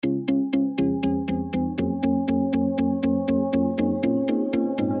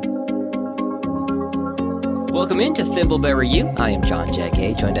Welcome into Thimbleberry U. I am John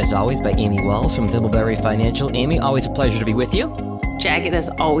Jagay, joined as always by Amy Wells from Thimbleberry Financial. Amy, always a pleasure to be with you. Jag, it is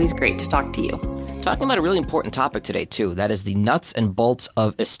always great to talk to you. Talking about a really important topic today, too. That is the nuts and bolts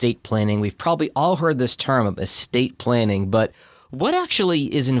of estate planning. We've probably all heard this term of estate planning, but what actually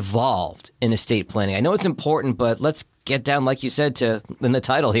is involved in estate planning? I know it's important, but let's get down, like you said, to in the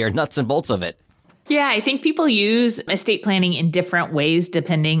title here, nuts and bolts of it. Yeah, I think people use estate planning in different ways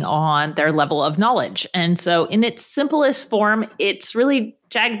depending on their level of knowledge. And so in its simplest form, it's really,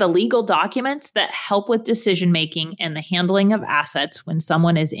 Jag, the legal documents that help with decision-making and the handling of assets when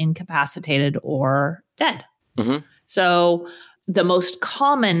someone is incapacitated or dead. Mm-hmm. So the most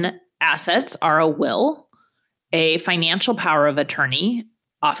common assets are a will, a financial power of attorney,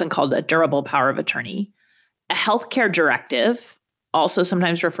 often called a durable power of attorney, a healthcare directive, also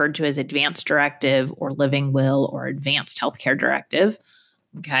sometimes referred to as advanced directive or living will or advanced healthcare directive.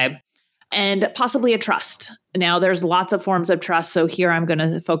 Okay. And possibly a trust. Now, there's lots of forms of trust. So here I'm going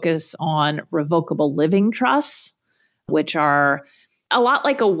to focus on revocable living trusts, which are a lot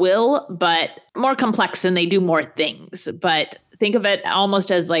like a will, but more complex and they do more things. But think of it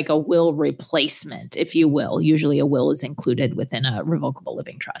almost as like a will replacement, if you will. Usually a will is included within a revocable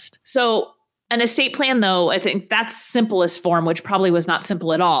living trust. So an estate plan, though, I think that's simplest form, which probably was not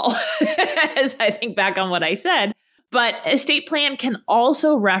simple at all, as I think back on what I said. But estate plan can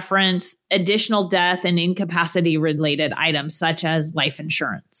also reference additional death and incapacity related items such as life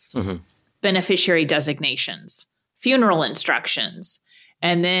insurance, beneficiary designations, funeral instructions.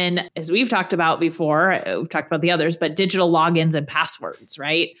 And then, as we've talked about before, we've talked about the others, but digital logins and passwords,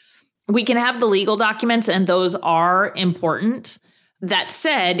 right? We can have the legal documents, and those are important. That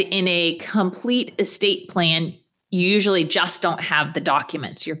said, in a complete estate plan, you usually just don't have the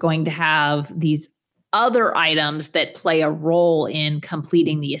documents. You're going to have these other items that play a role in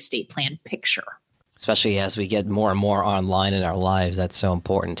completing the estate plan picture. Especially as we get more and more online in our lives, that's so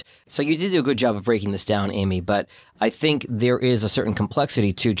important. So you did do a good job of breaking this down, Amy, but I think there is a certain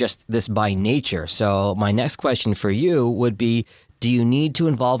complexity to just this by nature. So my next question for you would be, do you need to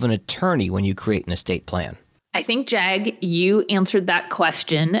involve an attorney when you create an estate plan? I think, Jag, you answered that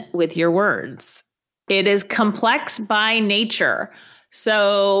question with your words. It is complex by nature.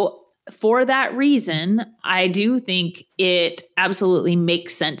 So for that reason, I do think it absolutely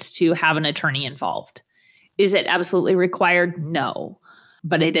makes sense to have an attorney involved. Is it absolutely required? No,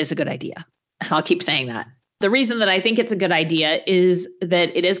 but it is a good idea. And I'll keep saying that. The reason that I think it's a good idea is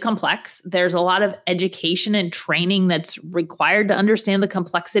that it is complex. There's a lot of education and training that's required to understand the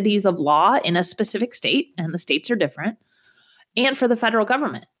complexities of law in a specific state, and the states are different, and for the federal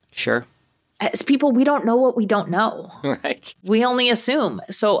government. Sure. As people, we don't know what we don't know. Right. We only assume.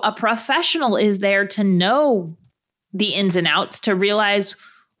 So a professional is there to know the ins and outs, to realize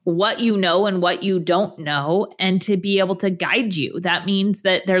what you know and what you don't know, and to be able to guide you. That means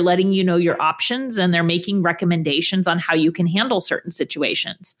that they're letting you know your options and they're making recommendations on how you can handle certain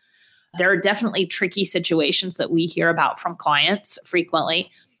situations. There are definitely tricky situations that we hear about from clients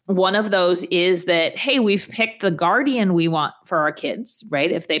frequently. One of those is that, hey, we've picked the guardian we want for our kids,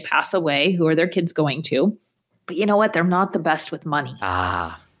 right? If they pass away, who are their kids going to? But you know what? They're not the best with money.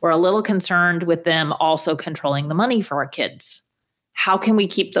 We're a little concerned with them also controlling the money for our kids. How can we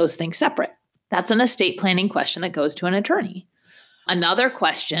keep those things separate? That's an estate planning question that goes to an attorney. Another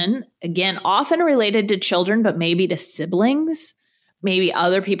question, again, often related to children, but maybe to siblings, maybe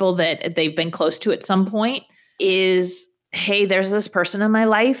other people that they've been close to at some point, is, hey, there's this person in my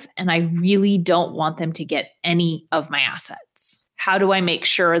life and I really don't want them to get any of my assets. How do I make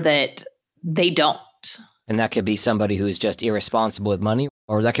sure that they don't? And that could be somebody who is just irresponsible with money,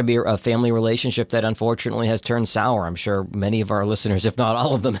 or that could be a family relationship that unfortunately has turned sour. I'm sure many of our listeners, if not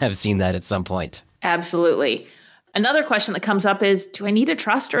all of them, have seen that at some point. Absolutely. Another question that comes up is, do I need a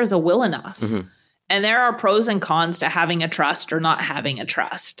trust or is a will enough? And there are pros and cons to having a trust or not having a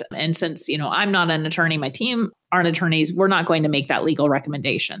trust. And since, I'm not an attorney, my team aren't attorneys, we're not going to make that legal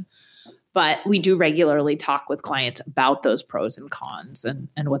recommendation. But we do regularly talk with clients about those pros and cons and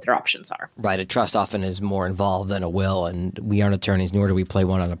what their options are. Right. A trust often is more involved than a will, and we aren't attorneys, nor do we play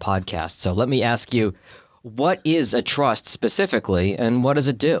one on a podcast. So let me ask you, what is a trust specifically, and what does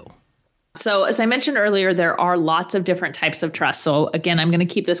it do? So as I mentioned earlier, there are lots of different types of trusts. So again, I'm going to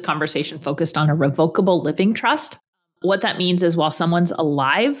keep this conversation focused on a revocable living trust. What that means is while someone's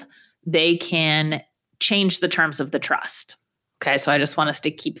alive, they can change the terms of the trust. Okay, so I just want us to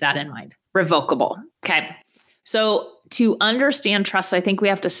keep that in mind. Revocable. Okay. So to understand trusts, I think we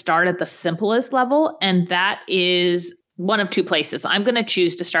have to start at the simplest level, and that is one of two places. I'm going to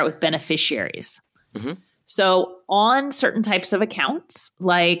choose to start with beneficiaries. So on certain types of accounts,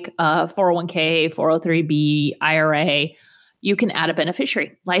 like 401k, 403b, IRA, you can add a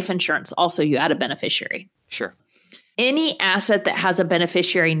beneficiary. Life insurance, also you add a beneficiary. Sure. Any asset that has a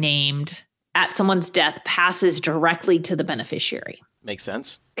beneficiary named at someone's death passes directly to the beneficiary. Makes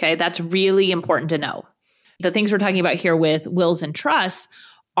sense. Okay, that's really important to know. The things we're talking about here with wills and trusts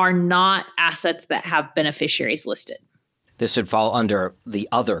are not assets that have beneficiaries listed. This would fall under the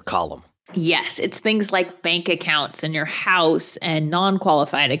other column. Yes, it's things like bank accounts and your house and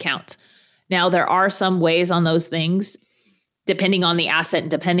non-qualified accounts. Now, there are some ways on those things, depending on the asset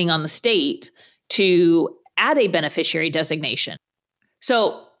and depending on the state, to add a beneficiary designation.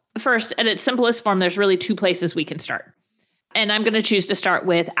 So first, at its simplest form, there's really two places we can start. And I'm going to choose to start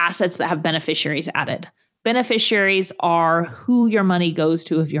with assets that have beneficiaries added. Beneficiaries are who your money goes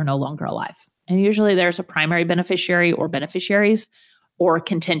to if you're no longer alive. And usually there's a primary beneficiary or beneficiaries, or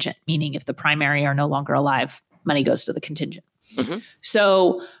contingent, meaning if the primary are no longer alive, money goes to the contingent. Mm-hmm.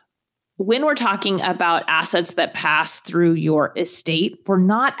 So when we're talking about assets that pass through your estate, we're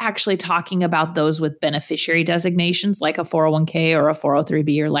not actually talking about those with beneficiary designations like a 401k or a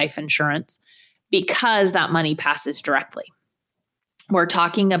 403b or life insurance, because that money passes directly. We're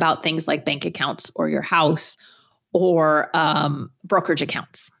talking about things like bank accounts or your house or brokerage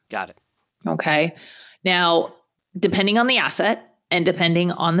accounts. Got it. Okay. Now, depending on the asset, and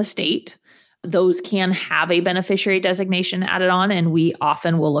depending on the state, those can have a beneficiary designation added on. And we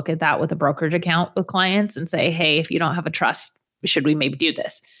often will look at that with a brokerage account with clients and say, hey, if you don't have a trust, should we maybe do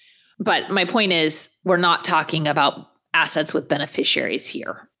this? But my point is, we're not talking about assets with beneficiaries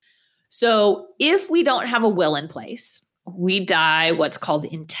here. So if we don't have a will in place, we die what's called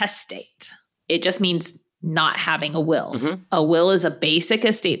intestate. It just means not having a will. Mm-hmm. A will is a basic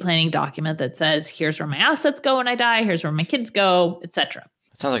estate planning document that says, here's where my assets go when I die, here's where my kids go, etc.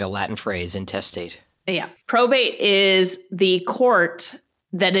 Sounds like a Latin phrase, intestate. Yeah. Probate is the court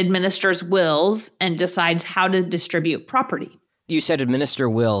that administers wills and decides how to distribute property. You said administer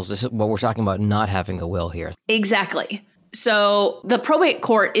wills. This is what we're talking about, not having a will here. Exactly. So the probate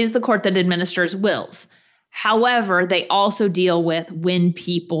court is the court that administers wills. However, they also deal with when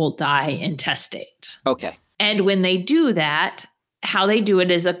people die intestate. Okay. And when they do that, how they do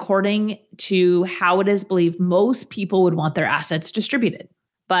it is according to how it is believed most people would want their assets distributed.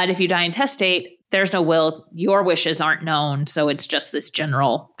 But if you die intestate, there's no will, your wishes aren't known. So it's just this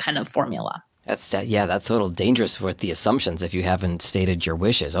general kind of formula. That's a little dangerous with the assumptions if you haven't stated your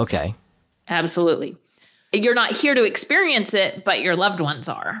wishes. Okay. Absolutely. You're not here to experience it, but your loved ones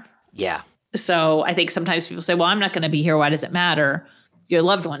are. Yeah. So I think sometimes people say, well, I'm not going to be here. Why does it matter? Your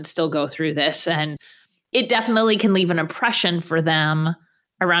loved ones still go through this. And it definitely can leave an impression for them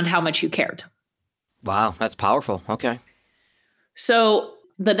around how much you cared. Wow, that's powerful. Okay. So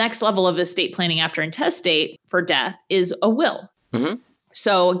the next level of estate planning after intestate for death is a will. Mm-hmm.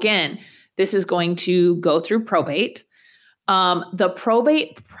 So again, this is going to go through probate. The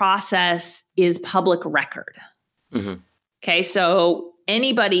probate process is public record. Mm-hmm. Okay, so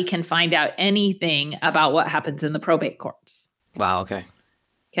anybody can find out anything about what happens in the probate courts. Wow, okay.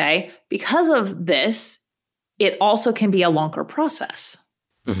 Okay, because of this, it also can be a longer process.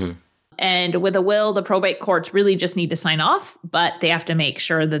 Mm-hmm. And with a will, the probate courts really just need to sign off, but they have to make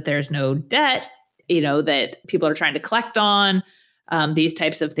sure that there's no debt, that people are trying to collect on, these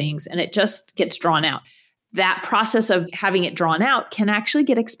types of things, and it just gets drawn out. That process of having it drawn out can actually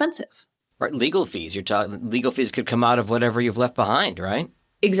get expensive. Right, legal fees. Legal fees could come out of whatever you've left behind, right?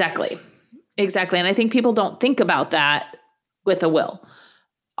 Exactly. And I think people don't think about that with a will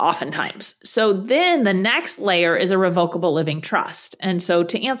oftentimes. So then the next layer is a revocable living trust. And so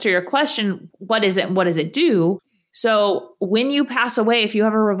to answer your question, what is it and what does it do? So when you pass away, if you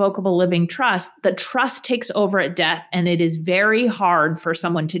have a revocable living trust, the trust takes over at death, and it is very hard for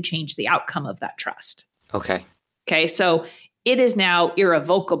someone to change the outcome of that trust. Okay. Okay. So it is now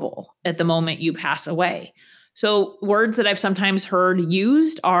irrevocable at the moment you pass away. So words that I've sometimes heard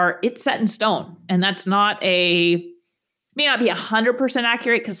used are, it's set in stone. And that's may not be 100%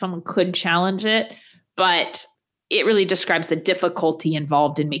 accurate because someone could challenge it, but it really describes the difficulty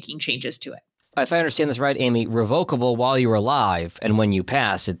involved in making changes to it. If I understand this right, Amy, revocable while you're alive, and when you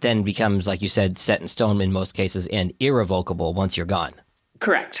pass, it then becomes, like you said, set in stone in most cases, and irrevocable once you're gone.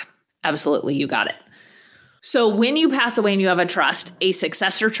 Correct. Absolutely. You got it. So when you pass away and you have a trust, a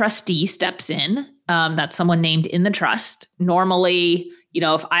successor trustee steps in. That's someone named in the trust. Normally,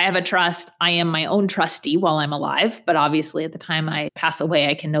 if I have a trust, I am my own trustee while I'm alive. But obviously, at the time I pass away,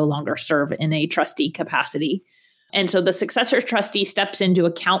 I can no longer serve in a trustee capacity. And so the successor trustee steps in to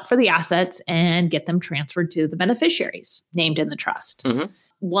account for the assets and get them transferred to the beneficiaries named in the trust. Mm-hmm.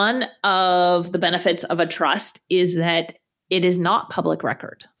 One of the benefits of a trust is that it is not public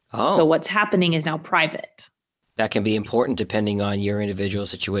record. Oh. So what's happening is now private. That can be important depending on your individual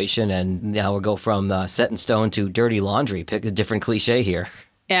situation. And now we'll go from set in stone to dirty laundry. Pick a different cliche here.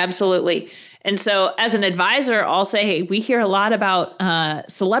 Absolutely. And so as an advisor, I'll say, hey, we hear a lot about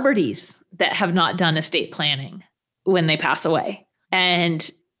celebrities that have not done estate planning when they pass away. And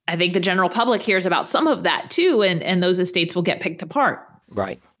I think the general public hears about some of that too. And those estates will get picked apart.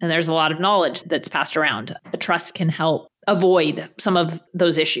 Right. And there's a lot of knowledge that's passed around. A trust can help avoid some of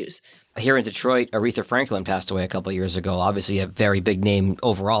those issues. Here in Detroit, Aretha Franklin passed away a couple of years ago. Obviously a very big name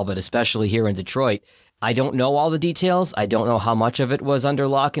overall, but especially here in Detroit. I don't know all the details. I don't know how much of it was under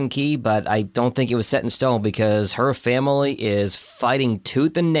lock and key, but I don't think it was set in stone because her family is fighting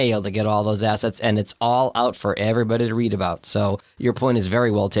tooth and nail to get all those assets, and it's all out for everybody to read about. So your point is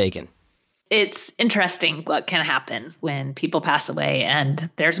very well taken. It's interesting what can happen when people pass away and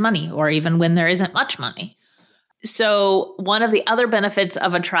there's money, or even when there isn't much money. So one of the other benefits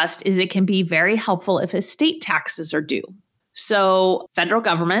of a trust is it can be very helpful if estate taxes are due. So federal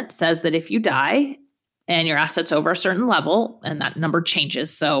government says that if you die and your assets over a certain level, and that number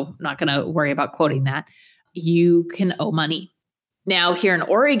changes, so I'm not going to worry about quoting that, you can owe money. Now here in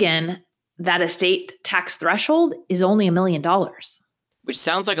Oregon, that estate tax threshold is only $1 million. Which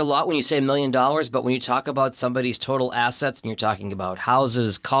sounds like a lot when you say $1 million, but when you talk about somebody's total assets and you're talking about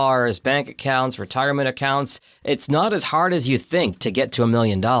houses, cars, bank accounts, retirement accounts, it's not as hard as you think to get to $1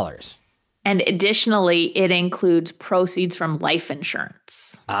 million. And additionally, it includes proceeds from life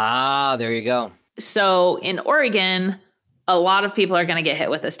insurance. Ah, there you go. So in Oregon, a lot of people are going to get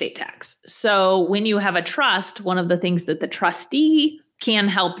hit with estate tax. So when you have a trust, one of the things that the trustee can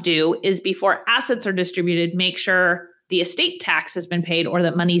help do is before assets are distributed, make sure the estate tax has been paid or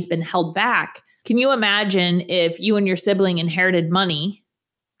that money's been held back. Can you imagine if you and your sibling inherited money,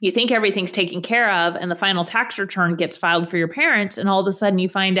 you think everything's taken care of, and the final tax return gets filed for your parents, and all of a sudden you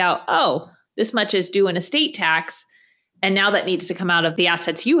find out, oh, this much is due in estate tax, and now that needs to come out of the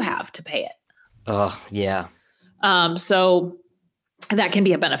assets you have to pay it. Oh, yeah. So that can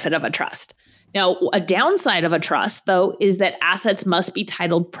be a benefit of a trust. Now, a downside of a trust, though, is that assets must be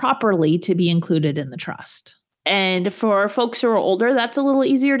titled properly to be included in the trust. And for folks who are older, that's a little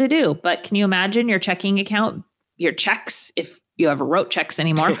easier to do. But can you imagine your checking account, your checks, if you ever wrote checks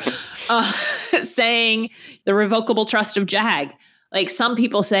anymore, saying the revocable trust of JAG? Like some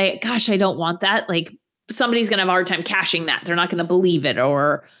people say, gosh, I don't want that. Like somebody's going to have a hard time cashing that. They're not going to believe it.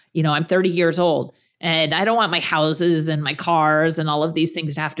 Or, I'm 30 years old and I don't want my houses and my cars and all of these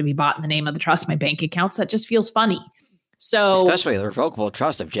things to have to be bought in the name of the trust, my bank accounts. That just feels funny. So especially the revocable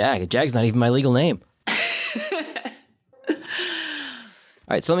trust of JAG. JAG's not even my legal name.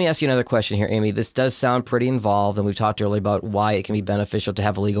 All right, so let me ask you another question here, Amy. This does sound pretty involved, and we've talked earlier about why it can be beneficial to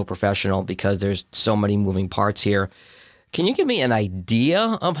have a legal professional because there's so many moving parts here. Can you give me an idea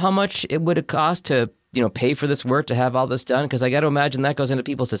of how much it would cost to, pay for this work to have all this done? Because I got to imagine that goes into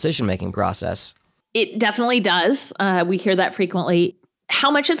people's decision-making process. It definitely does. We hear that frequently.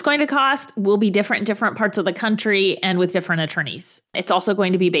 How much it's going to cost will be different in different parts of the country and with different attorneys. It's also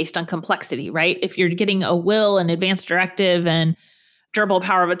going to be based on complexity, right? If you're getting a will, an advance directive, and durable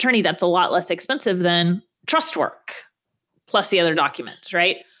power of attorney, that's a lot less expensive than trust work, plus the other documents,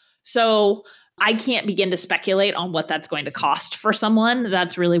 right? So I can't begin to speculate on what that's going to cost for someone.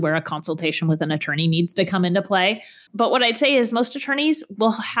 That's really where a consultation with an attorney needs to come into play. But what I'd say is most attorneys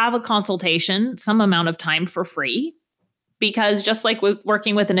will have a consultation, some amount of time for free, because just like with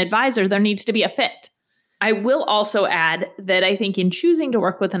working with an advisor, there needs to be a fit. I will also add that I think in choosing to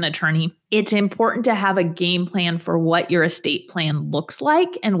work with an attorney, it's important to have a game plan for what your estate plan looks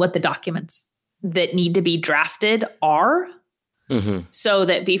like and what the documents that need to be drafted are. Mm-hmm. So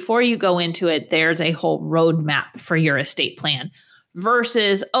that before you go into it, there's a whole roadmap for your estate plan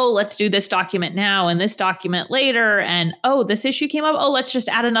versus, let's do this document now and this document later. And, this issue came up. Let's just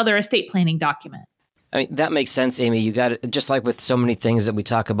add another estate planning document. I mean, that makes sense, Amy. You got to, just like with so many things that we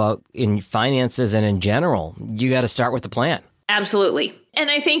talk about in finances and in general, you got to start with the plan. Absolutely.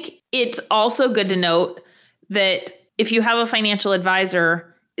 And I think it's also good to note that if you have a financial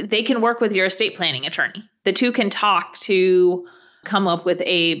advisor, they can work with your estate planning attorney. The two can talk to come up with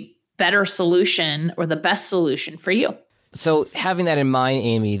a better solution or the best solution for you. So having that in mind,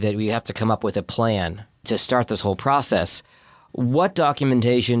 Amy, that we have to come up with a plan to start this whole process, what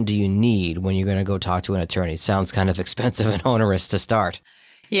documentation do you need when you're going to go talk to an attorney? Sounds kind of expensive and onerous to start.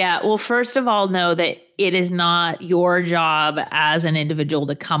 Yeah. Well, first of all, know that it is not your job as an individual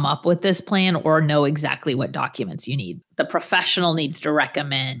to come up with this plan or know exactly what documents you need. The professional needs to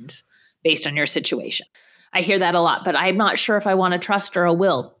recommend based on your situation. I hear that a lot, but I'm not sure if I want a trust or a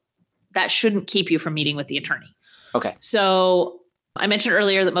will. That shouldn't keep you from meeting with the attorney. Okay. So I mentioned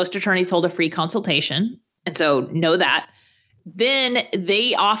earlier that most attorneys hold a free consultation. And so know that. Then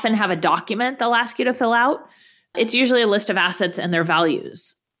they often have a document they'll ask you to fill out. It's usually a list of assets and their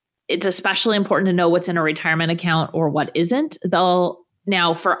values. It's especially important to know what's in a retirement account or what isn't.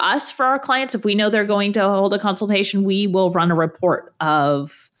 Now for us, for our clients, if we know they're going to hold a consultation, we will run a report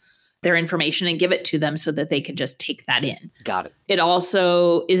of their information and give it to them so that they can just take that in. Got it. It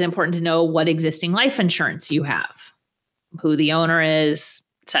also is important to know what existing life insurance you have, who the owner is,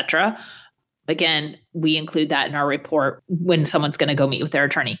 etc. Again, we include that in our report when someone's going to go meet with their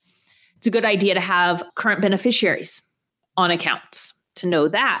attorney. It's a good idea to have current beneficiaries on accounts, to know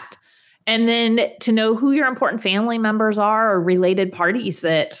that. And then to know who your important family members are or related parties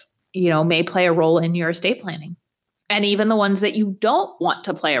that, may play a role in your estate planning. And even the ones that you don't want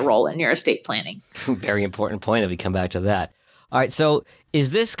to play a role in your estate planning. Very important point if we come back to that. All right, so is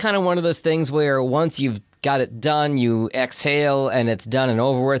this kind of one of those things where once you've got it done, you exhale and it's done and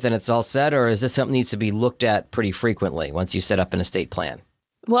over with and it's all set? Or is this something that needs to be looked at pretty frequently once you set up an estate plan?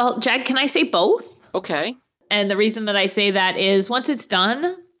 Well, Jag, can I say both? Okay. And the reason that I say that is once it's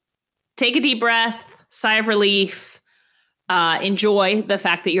done, take a deep breath, sigh of relief, enjoy the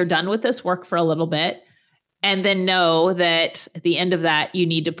fact that you're done with this work for a little bit. And then know that at the end of that, you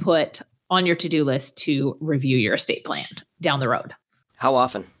need to put on your to-do list to review your estate plan down the road. How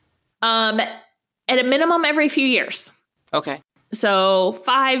often? At a minimum, every few years. Okay. So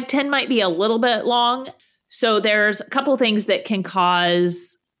 5, 10 might be a little bit long. So there's a couple things that can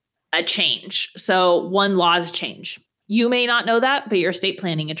cause a change. So one, laws change. You may not know that, but your estate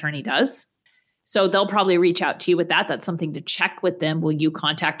planning attorney does. So they'll probably reach out to you with that. That's something to check with them. Will you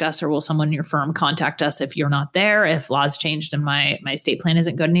contact us or will someone in your firm contact us if you're not there? If laws changed and my estate plan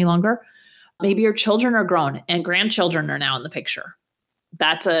isn't good any longer? Maybe your children are grown and grandchildren are now in the picture.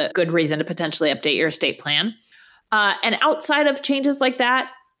 That's a good reason to potentially update your estate plan. And outside of changes like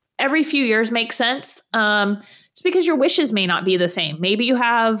that, every few years makes sense. Just because your wishes may not be the same. Maybe you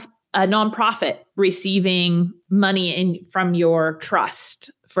have a nonprofit receiving money from your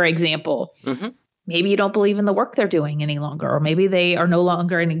trust, for example. Mm-hmm. Maybe you don't believe in the work they're doing any longer, or maybe they are no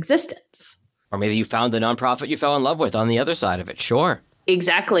longer in existence. Or maybe you found the nonprofit you fell in love with on the other side of it. Sure.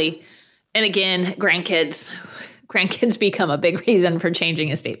 Exactly. And again, grandkids become a big reason for changing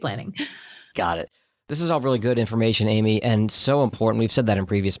estate planning. Got it. This is all really good information, Amy, and so important. We've said that in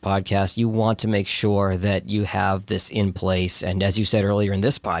previous podcasts. You want to make sure that you have this in place. And as you said earlier in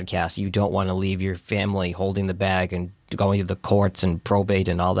this podcast, you don't want to leave your family holding the bag and going to the courts and probate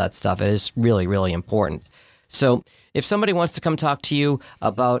and all that stuff. It is really, really important. So if somebody wants to come talk to you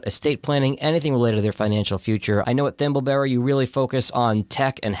about estate planning, anything related to their financial future, I know at Thimbleberry you really focus on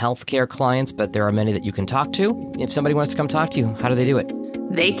tech and healthcare clients, but there are many that you can talk to. If somebody wants to come talk to you, how do they do it?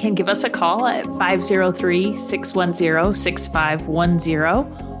 They can give us a call at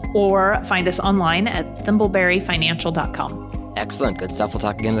 503-610-6510 or find us online at thimbleberryfinancial.com. Excellent. Good stuff. We'll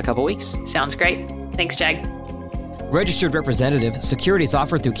talk again in a couple weeks. Sounds great. Thanks, Jag. Registered representative, securities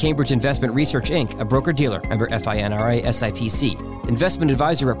offered through Cambridge Investment Research, Inc., a broker-dealer, member FINRA, SIPC. Investment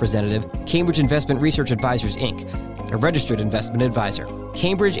advisor representative, Cambridge Investment Research Advisors, Inc., a registered investment advisor.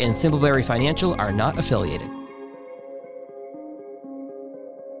 Cambridge and Thimbleberry Financial are not affiliated.